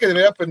lección que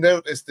debería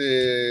aprender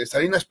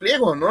Salinas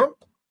Pliego, ¿no?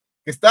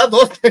 Que está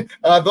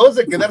a dos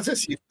de quedarse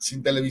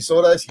sin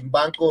televisora, sin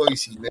banco y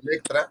sin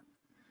Electra,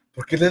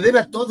 porque le debe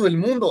a todo el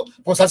mundo.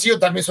 Pues así yo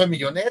también soy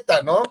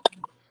milloneta, ¿no?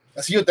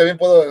 Así yo también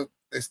puedo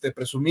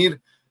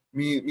presumir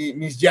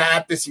mis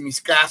yates y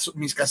mis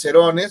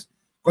caserones,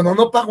 cuando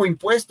no pago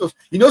impuestos.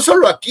 Y no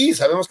solo aquí,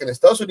 sabemos que en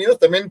Estados Unidos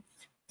también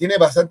tiene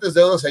bastantes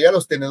deudas, allá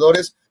los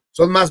tenedores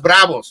son más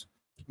bravos,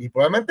 y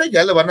probablemente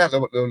ya lo van a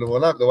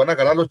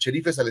agarrar los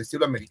cherifes al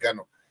estilo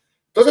americano.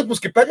 Entonces,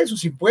 pues que paguen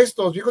sus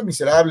impuestos, viejos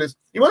miserables.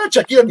 Y bueno,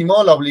 Shakira ni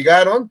modo, la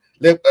obligaron,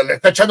 le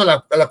está echando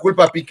la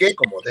culpa a Piqué,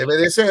 como debe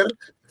de ser,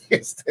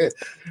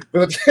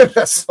 pero tiene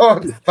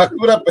razón,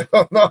 factura,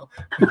 pero no.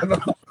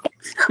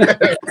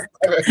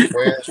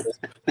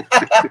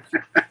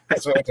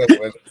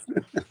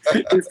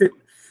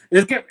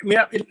 Es que,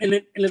 mira,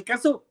 en el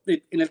caso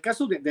de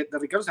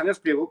Ricardo Salinas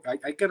Pliego,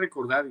 hay que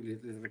recordar, y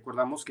les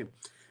recordamos que,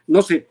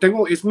 no sé,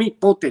 es mi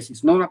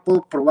hipótesis, no la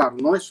puedo probar,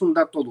 no es un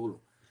dato duro,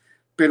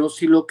 pero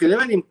si lo que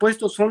debe de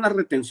impuestos son las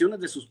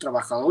retenciones de sus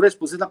trabajadores,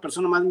 pues es la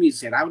persona más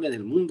miserable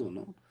del mundo,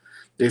 ¿no?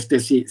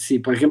 Si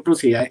por ejemplo,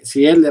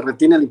 si él le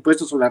retiene el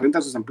impuesto sobre la renta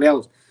a sus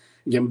empleados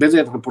y en vez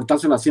de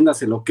reportarse a la hacienda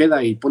se lo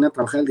queda y pone a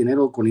trabajar el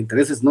dinero con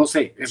intereses, no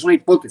sé, es una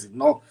hipótesis,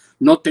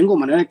 no tengo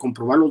manera de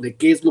comprobarlo de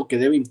qué es lo que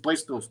debe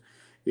impuestos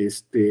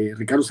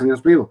Ricardo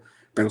Salinas Pliego,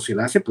 pero si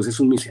lo hace, pues es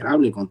un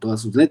miserable con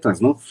todas sus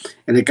letras, ¿no?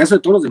 En el caso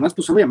de todos los demás,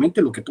 pues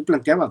obviamente lo que tú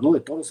planteabas, ¿no?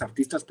 De todos los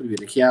artistas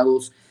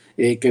privilegiados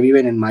que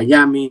viven en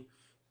Miami,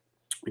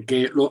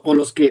 o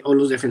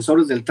los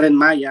defensores del Tren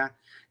Maya,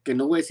 que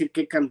no voy a decir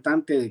qué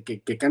cantante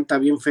que canta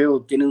bien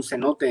feo tiene un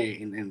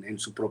cenote en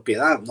su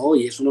propiedad, ¿no?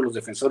 Y es uno de los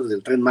defensores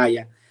del Tren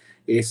Maya,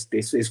 es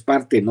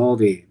parte, ¿no?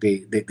 De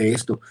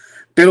esto.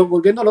 Pero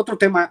volviendo al otro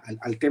tema,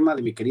 al tema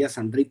de mi querida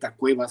Sandrita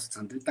Cuevas,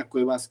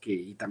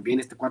 y también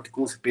este cuate,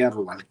 ¿cómo se pide?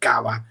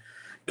 Rubalcaba,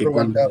 que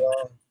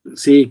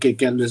sí,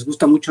 que les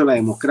gusta mucho la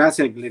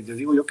democracia, les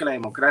digo yo que la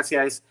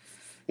democracia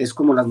es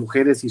como las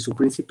mujeres y su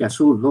príncipe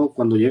azul, ¿no?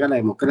 Cuando llega la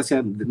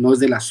democracia no es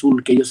del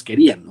azul que ellos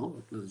querían, ¿no?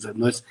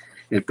 No es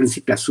el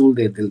príncipe azul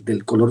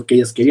del color que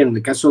ellas querían. En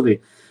el caso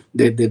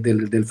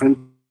del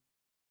Frente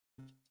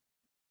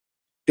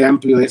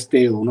Amplio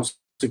o no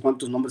sé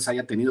cuántos nombres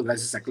haya tenido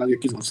gracias a Claudio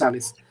X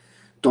González,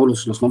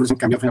 todos los nombres han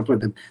cambiado,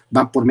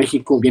 va por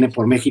México, viene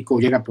por México,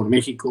 llega por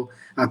México,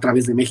 a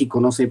través de México,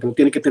 no sé, pero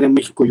tiene que tener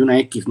México y una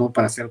X, ¿no?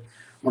 Para ser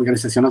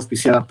organización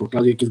auspiciada por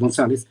Claudio X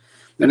González.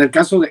 En el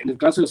caso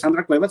de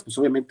Sandra Cuevas, pues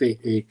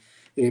obviamente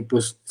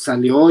pues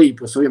salió y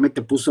pues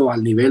obviamente puso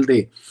al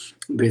nivel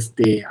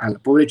al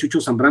pobre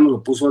Chucho Zambrano,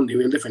 lo puso al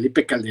nivel de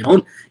Felipe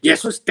Calderón, y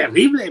eso es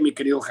terrible, mi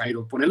querido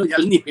Jairo, ponerlo ya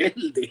al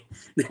nivel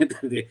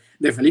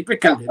de Felipe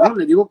Calderón.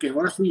 Le digo que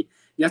ahora sí,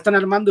 ya están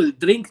armando el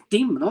Drink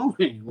Team, ¿no?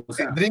 O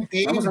sea,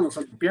 vamos a las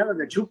Olimpiadas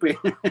de chupe.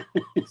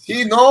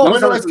 Sí, no,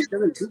 bueno, es que,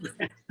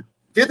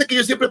 fíjate que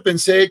yo siempre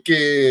pensé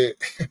que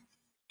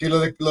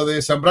lo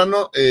de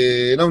Zambrano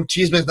era un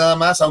chisme nada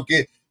más,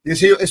 aunque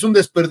decía yo, es un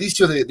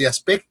desperdicio de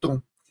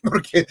aspecto,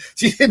 porque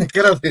sí tiene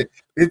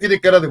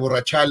cara de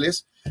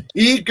borrachales,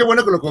 y qué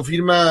bueno que lo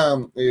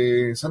confirma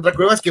Sandra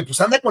Cuevas, que pues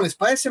anda con la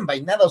espada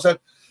desenvainada, o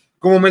sea,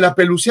 como me la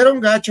pelucearon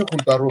gacho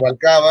junto a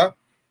Rubalcaba,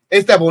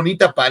 esta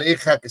bonita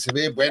pareja que se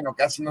ve, bueno,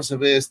 casi no se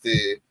ve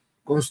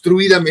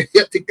construida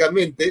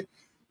mediáticamente,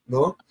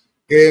 ¿no?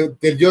 Que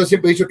yo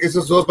siempre he dicho que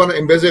esos dos van,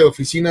 en vez de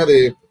oficina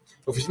de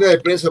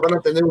prensa, van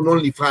a tener un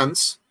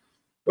OnlyFans.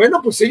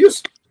 Bueno, pues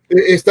ellos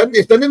están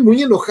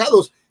muy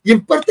enojados, y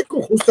en parte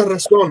con justa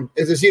razón.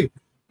 Es decir,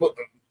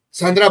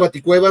 Sandra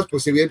Baticuevas,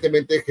 pues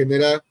evidentemente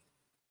genera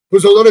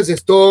pues dolores de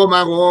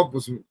estómago,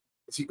 pues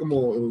así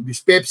como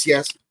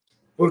dispepsias,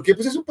 porque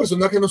pues es un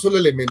personaje no solo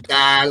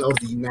elemental,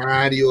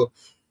 ordinario,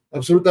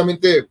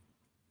 absolutamente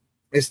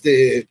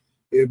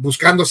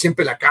buscando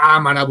siempre la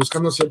cámara,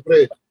 buscando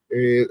siempre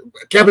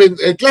que hablen,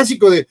 el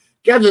clásico de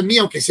que hablen mí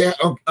aunque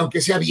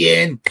sea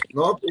bien,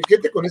 ¿no?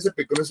 Gente con ese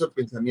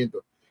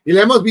pensamiento. Y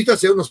la hemos visto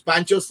hacer unos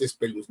panchos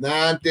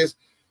espeluznantes,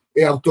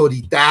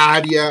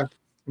 autoritaria,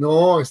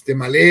 ¿no?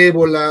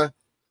 Malévola,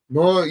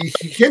 ¿no? Y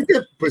gente,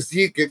 pues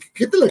sí,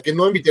 gente a la que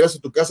no invitarás a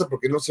tu casa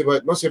porque no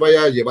se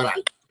vaya a llevar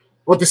algo.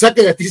 O te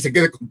saque de a ti y se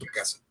quede con tu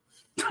casa,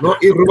 ¿no?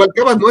 Y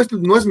Rubalcaba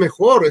no es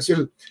mejor,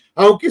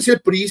 aunque es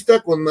el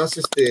priista con más,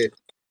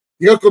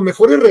 digo, con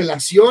mejores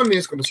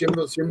relaciones, como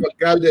siendo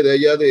alcalde de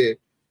allá de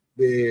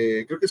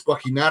creo que es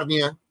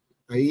Coajinarnia,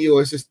 ahí,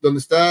 o es donde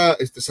está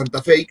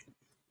Santa Fe,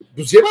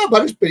 pues lleva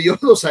varios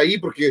periodos ahí,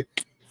 porque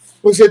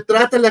pues se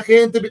trata a la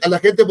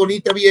gente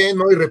bonita bien,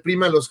 ¿no? Y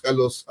reprime a los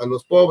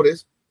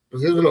pobres,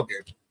 pues eso es lo que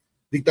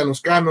dictan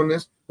los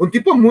cánones. Un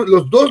tipo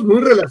los dos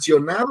muy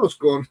relacionados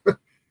con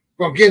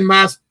quién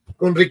más,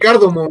 con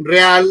Ricardo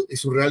Monreal y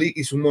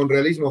su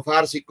monrealismo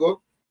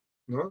fársico,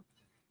 ¿no?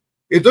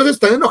 Entonces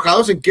están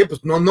enojados en que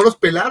pues no los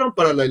pelaron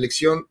para la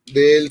elección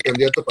del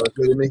candidato para la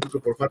Ciudad de México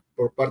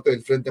por parte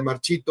del Frente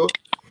Marchito,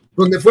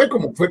 donde fue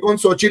como fue con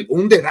Xochitl,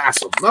 un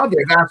dedazo, ¿no?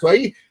 Dedazo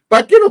ahí.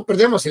 ¿Para qué nos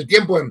perdemos el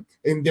tiempo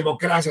en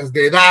democracias?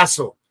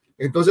 Dedazo.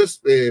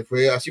 Entonces,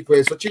 así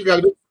fue Xochitl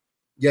Gálvez,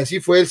 y así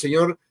fue el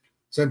señor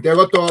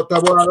Santiago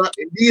Taboada,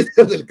 el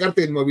líder del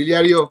cártel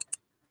inmobiliario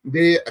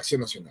de Acción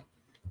Nacional.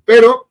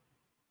 Pero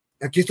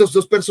aquí estos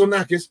dos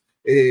personajes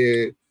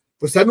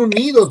pues están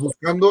unidos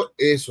buscando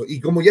eso, y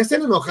como ya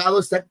están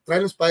enojados,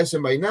 traen la espada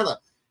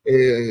desenvainada.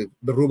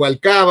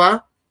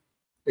 Rubalcaba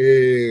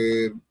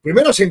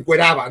primero se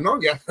encueraba, ¿no?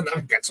 Ya andaba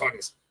en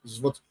calzones,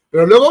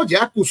 pero luego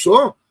ya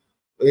acusó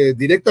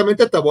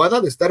directamente a Taboada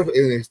de estar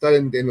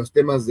en los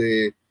temas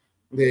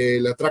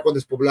del atraco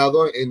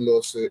despoblado en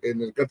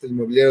el cártel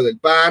inmobiliario del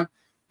PAN.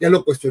 Ya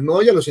lo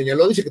cuestionó, ya lo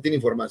señaló, dice que tiene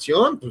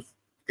información, pues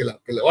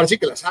ahora sí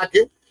que la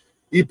saque.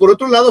 Y por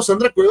otro lado,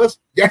 Sandra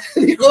Cuevas ya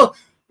dijo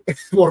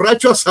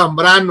borracho a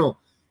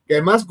Zambrano, que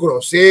además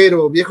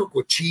grosero, viejo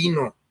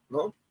cochino,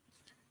 ¿no?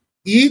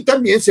 Y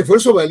también se fue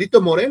sobre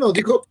Alito Moreno,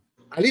 dijo,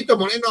 Alito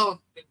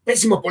Moreno,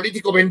 pésimo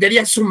político,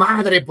 vendería a su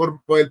madre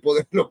por el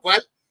poder, lo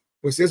cual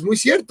pues es muy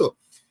cierto.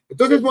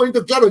 Entonces es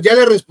bonito, claro, ya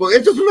le responde,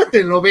 esto es una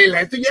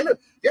telenovela, esto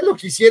ya lo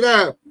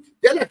quisiera,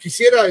 ya la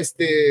quisiera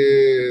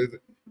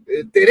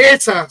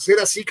Teresa ser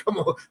así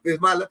como de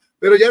mala,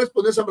 pero ya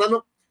respondió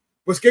Zambrano,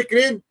 pues ¿qué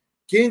creen?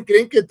 ¿Quién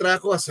creen que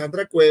trajo a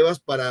Sandra Cuevas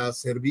para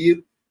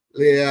servirle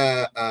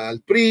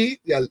al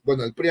PRI, al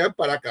PRIAN,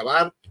 para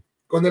acabar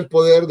con el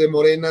poder de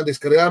Morena,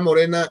 descargar a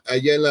Morena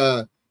allá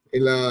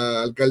en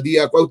la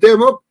alcaldía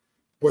Cuauhtémoc?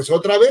 Pues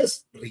otra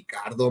vez,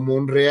 Ricardo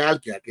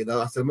Monreal, que ha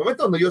quedado hasta el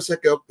momento donde yo sé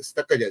que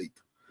está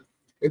calladito.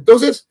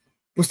 Entonces,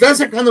 pues están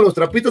sacando los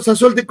trapitos al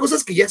sol de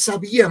cosas que ya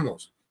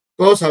sabíamos.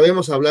 Todos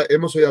sabemos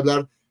hemos oído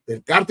hablar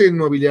del cártel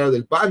inmobiliario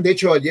del PAN. De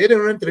hecho, ayer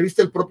en una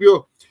entrevista el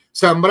propio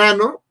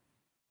Zambrano,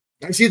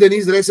 así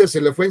Denise Dresser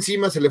se le fue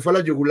encima, se le fue a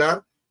la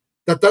yugular,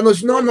 tratando de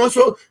decir, no,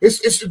 eso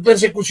es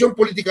persecución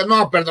política.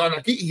 No, perdón,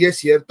 aquí, y es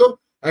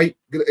cierto, hay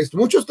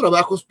muchos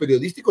trabajos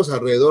periodísticos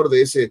alrededor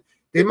de ese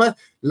tema.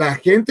 La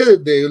gente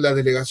de la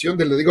delegación,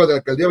 de la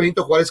alcaldía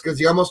Benito Juárez, que es,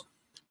 digamos,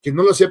 quien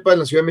no lo sepa, en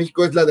la Ciudad de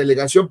México es la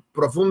delegación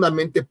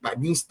profundamente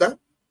panista.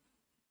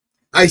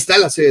 Ahí está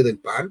la sede del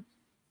PAN,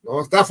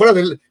 ¿no? Está fuera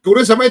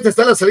curiosamente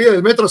está la salida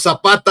del metro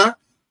Zapata.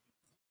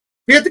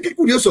 Fíjate qué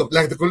curioso,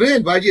 la colonia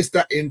del Valle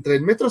está entre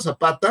el metro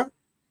Zapata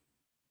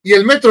y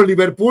el metro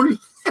Liverpool.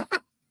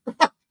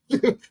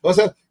 O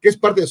sea, que es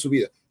parte de su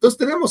vida. Entonces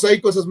tenemos ahí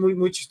cosas muy,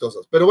 muy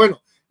chistosas. Pero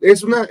bueno,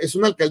 es una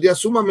alcaldía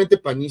sumamente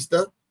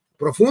panista,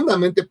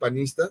 profundamente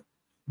panista,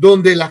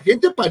 donde la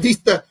gente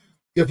panista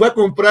que fue a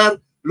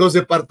comprar los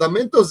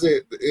departamentos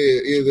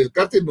del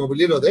cártel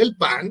inmobiliario del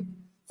PAN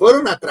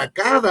fueron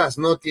atracadas,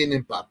 no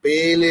tienen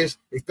papeles,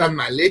 están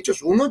mal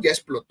hechos. Uno ya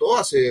explotó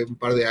hace un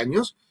par de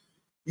años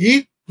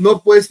y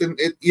no puedes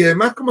y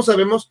además, como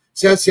sabemos,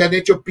 se han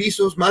hecho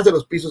pisos, más de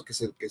los pisos que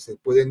se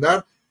pueden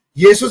dar,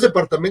 y esos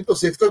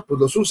departamentos extras pues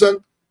los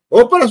usan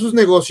o para sus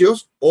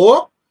negocios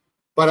o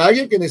para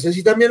alguien que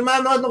necesita. Mi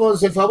hermano,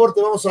 haznos el favor,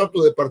 te vamos a dar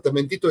tu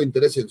departamentito de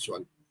interés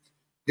sensual.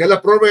 Ya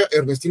la propia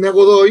Ernestina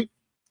Godoy,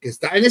 que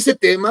está en ese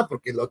tema,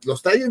 porque lo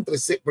está ahí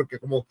porque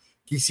como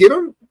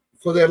quisieron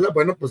joderla,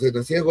 bueno, pues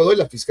Ernestina Godoy,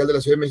 la fiscal de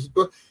la Ciudad de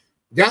México,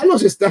 ya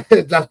los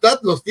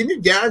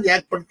tienen ya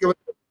prácticamente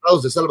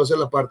de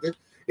salvación aparte,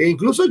 e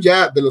incluso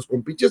ya de los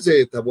compinches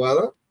de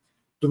Taboada,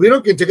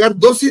 tuvieron que entregar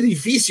 2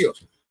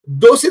 edificios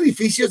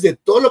de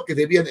todo lo que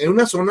debían, en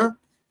una zona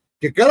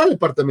que cada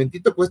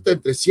departamentito cuesta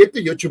entre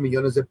 7 y 8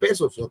 millones de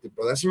pesos, o te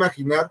podrás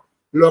imaginar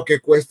lo que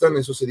cuestan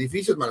esos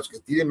edificios, más los que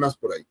tienen más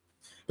por ahí.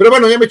 Pero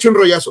bueno, ya me eché un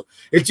rollazo.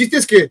 El chiste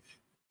es que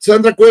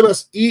Sandra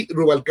Cuevas y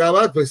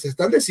Rubalcaba pues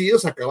están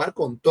decididos a acabar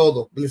con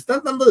todo. Le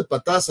están dando de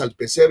patadas al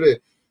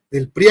pesebre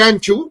del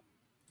Prianchu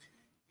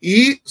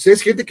y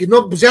es gente que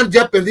no, pues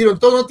ya perdieron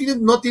todo,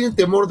 no tienen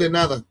temor de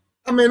nada,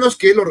 a menos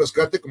que lo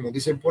rescate, como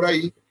dicen por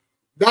ahí,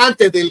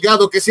 Dante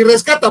Delgado, que si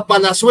rescata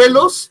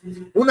Palazuelos,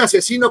 un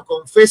asesino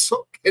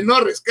confeso, que no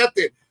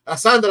rescate a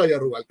Sandra y a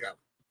Rubalcaba.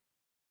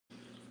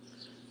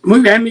 Muy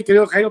bien, mi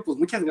querido Jairo, pues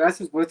muchas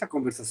gracias por esta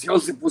conversación,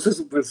 se puso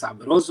súper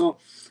sabroso.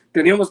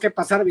 Teníamos que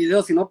pasar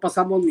videos y no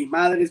pasamos ni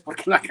madres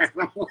porque la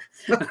agarramos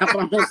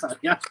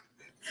allá.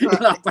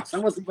 La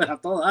pasamos súper a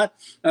toda.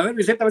 A ver,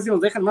 Vicente, a ver si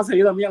nos dejan más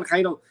seguido a mí al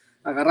Jairo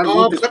agarrar.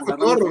 No, pues está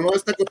cotorro, ¿no?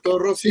 Está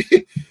cotorro, sí.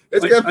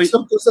 Es que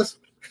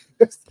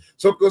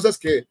son cosas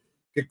que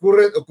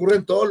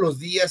ocurren todos los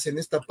días en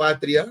esta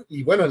patria,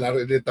 y bueno,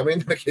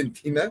 también en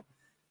Argentina,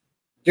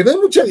 que no hay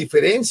mucha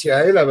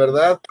diferencia, la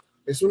verdad.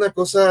 Es una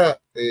cosa,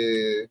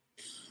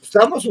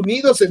 estamos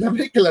unidos en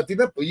América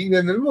Latina y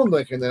en el mundo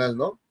en general,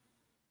 ¿no?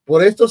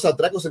 Por estos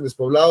atracos en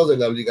despoblados de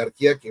la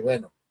oligarquía que,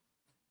 bueno,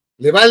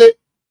 le vale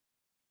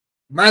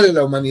madre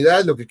la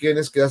humanidad, lo que quieren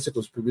es quedarse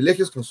con sus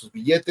privilegios, con sus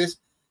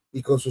billetes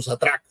y con sus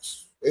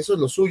atracos. Eso es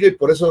lo suyo y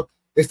por eso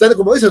están,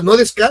 como dices, no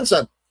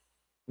descansan,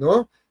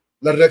 ¿no?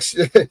 Los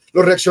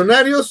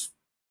reaccionarios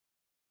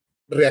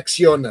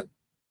reaccionan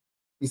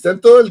y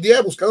están todo el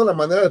día buscando la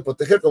manera de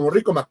proteger como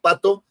Rico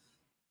MacPato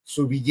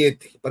su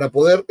billete para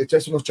poder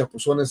echarse unos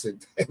chapuzones en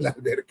la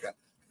alberca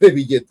de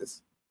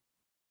billetes.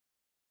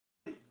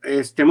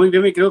 Muy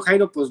bien, mi querido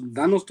Jairo, pues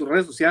danos tus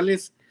redes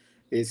sociales,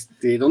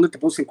 dónde te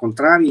podemos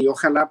encontrar y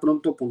ojalá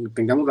pronto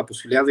tengamos la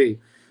posibilidad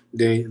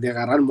de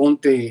agarrar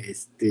monte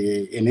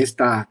en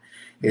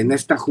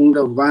esta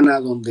jungla urbana,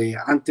 donde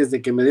antes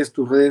de que me des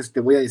tus redes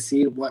te voy a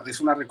decir, bueno, es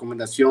una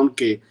recomendación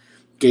que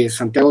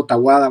Santiago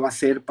Taboada va a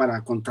hacer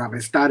para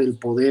contrarrestar el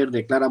poder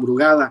de Clara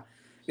Brugada.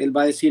 Él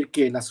va a decir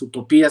que las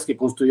utopías que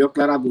construyó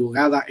Clara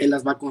Brugada, él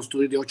las va a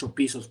construir de 8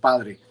 pisos,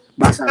 padre.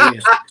 Vas a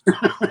ver.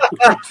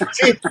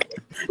 Sí,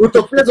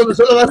 utopías donde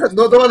solo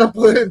no van a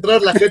poder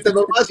entrar la gente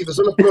normal, sino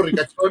solo puro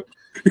ricachón.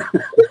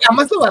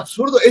 Además, lo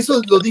absurdo, eso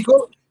lo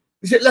dijo,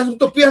 dice, las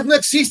utopías no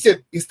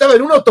existen, y estaba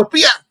en una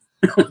utopía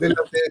de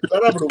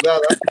Clara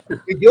Brugada,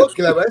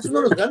 que la verdad es uno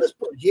de los grandes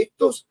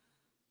proyectos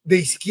de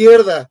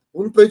izquierda,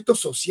 un proyecto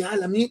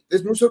social. A mí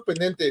es muy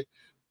sorprendente.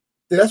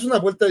 Te das una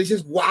vuelta y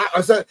dices, wow,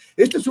 o sea,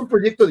 este es un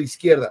proyecto de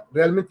izquierda,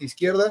 realmente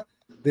izquierda,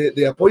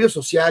 de apoyos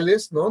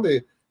sociales, ¿no?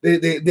 De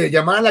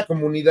llamar a la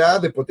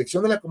comunidad, de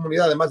protección de la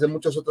comunidad, además de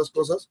muchas otras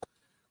cosas.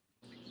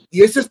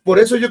 Y ese es por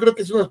eso yo creo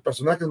que es uno de los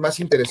personajes más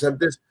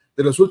interesantes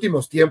de los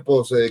últimos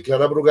tiempos,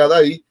 Clara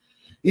Brugada,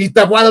 y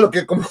Tabuada, lo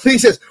que, como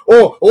dices,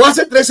 o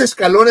hace 3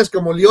 escalones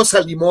como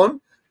Liosa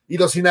Limón, y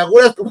los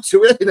inauguras como si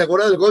hubieras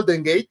inaugurado el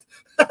Golden Gate.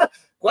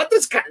 4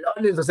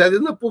 escalones, o sea,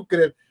 Dios no puedo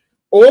creer.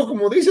 O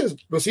como dices,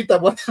 pues sí,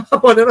 Tabuada va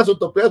a poner unas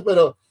utopías,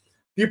 pero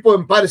tipo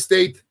Empire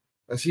State,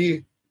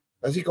 así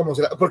como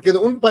será, porque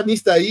un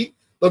panista ahí,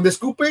 donde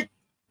escupe,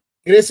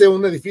 crece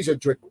un edificio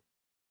chueco.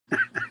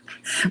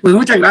 Pues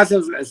muchas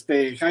gracias,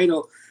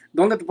 Jairo.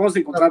 ¿Dónde te podemos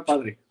encontrar,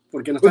 padre?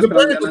 Porque nos Pues está me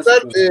pueden esperando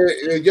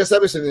encontrar, ya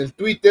sabes, en el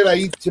Twitter,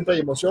 ahí siempre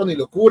hay emoción y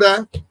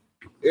locura.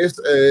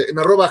 Es en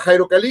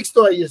 @Jairo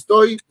Calixto, ahí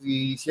estoy,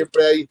 y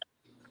siempre hay,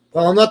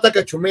 cuando no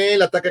ataca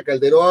Chumel, ataca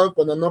Calderón,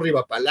 cuando no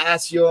Riva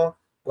Palacio,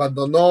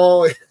 cuando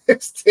no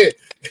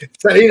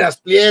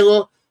Salinas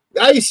Pliego,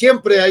 ahí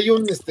siempre hay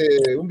un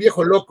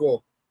viejo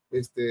loco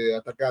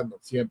atacando,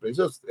 siempre,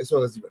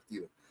 eso es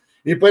divertido.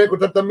 Y pueden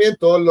encontrar también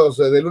todos los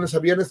de lunes a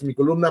viernes mi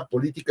columna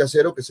Política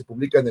Cero, que se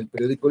publica en el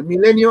periódico El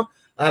Milenio,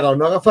 haga o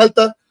no haga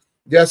falta,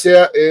 ya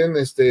sea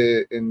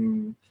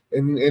en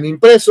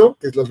impreso,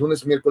 que es los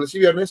lunes, miércoles y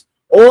viernes,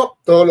 o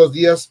todos los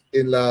días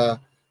en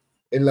la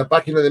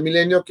página de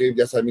Milenio, que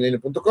ya está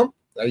milenio.com,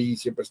 ahí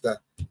siempre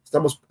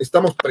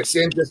estamos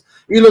presentes.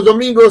 Y los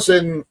domingos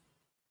en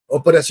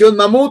Operación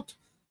Mamut,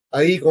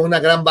 ahí con una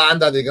gran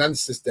banda de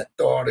grandes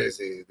actores,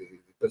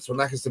 de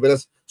personajes de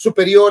veras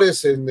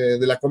superiores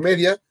de la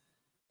comedia,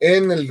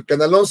 en el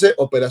Canal 11,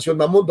 Operación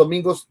Mamut,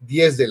 domingos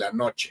 10 de la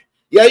noche.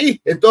 Y ahí,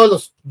 en todos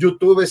los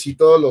YouTubes y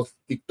todos los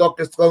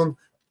TikTokers con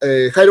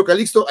Jairo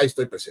Calixto, ahí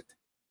estoy presente.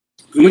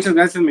 Muchas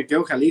gracias, me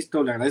quedo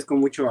Calixto. Le agradezco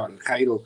mucho al Jairo